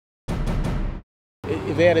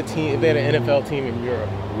if they had a team, if they had an NFL team in Europe,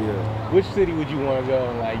 yeah, which city would you want to go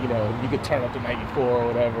and, like, you know, you could turn up the night before or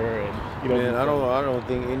whatever, and you know. Man, I don't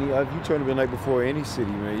think any. If you turn up the night before any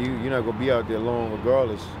city, man, you're not gonna be out there long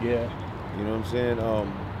regardless. Yeah. You know what I'm saying?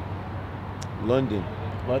 London.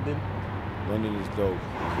 London is dope.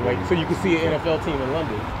 Like, so you can see an NFL team in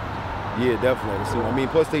London. Yeah, definitely. So, I mean,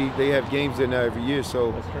 plus they have games there now every year,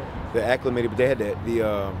 so That's true. they're acclimated. But they had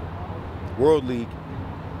the World League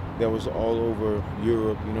that was all over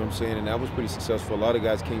Europe. You know what I'm saying? And that was pretty successful. A lot of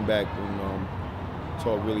guys came back and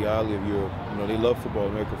talked really highly of Europe. You know, they love football,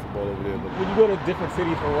 American football over there. But When you go to different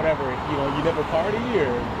cities or whatever, you know, you never party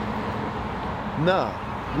or? nah,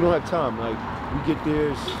 we don't have time. Like, we get there,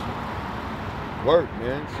 it's work,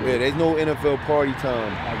 man. Yeah, there's no NFL party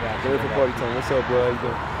time. I got you. No NFL party time. What's up, bro? How you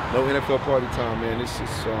doing? No NFL party time, man. It's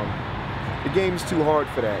just the game is too hard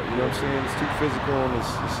for that. You know what I'm saying? It's too physical and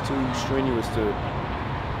it's too strenuous to.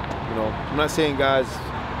 You know, I'm not saying guys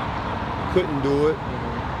couldn't do it,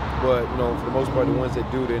 but you know, for the most part, the ones that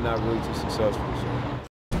do, they're not really too successful. So.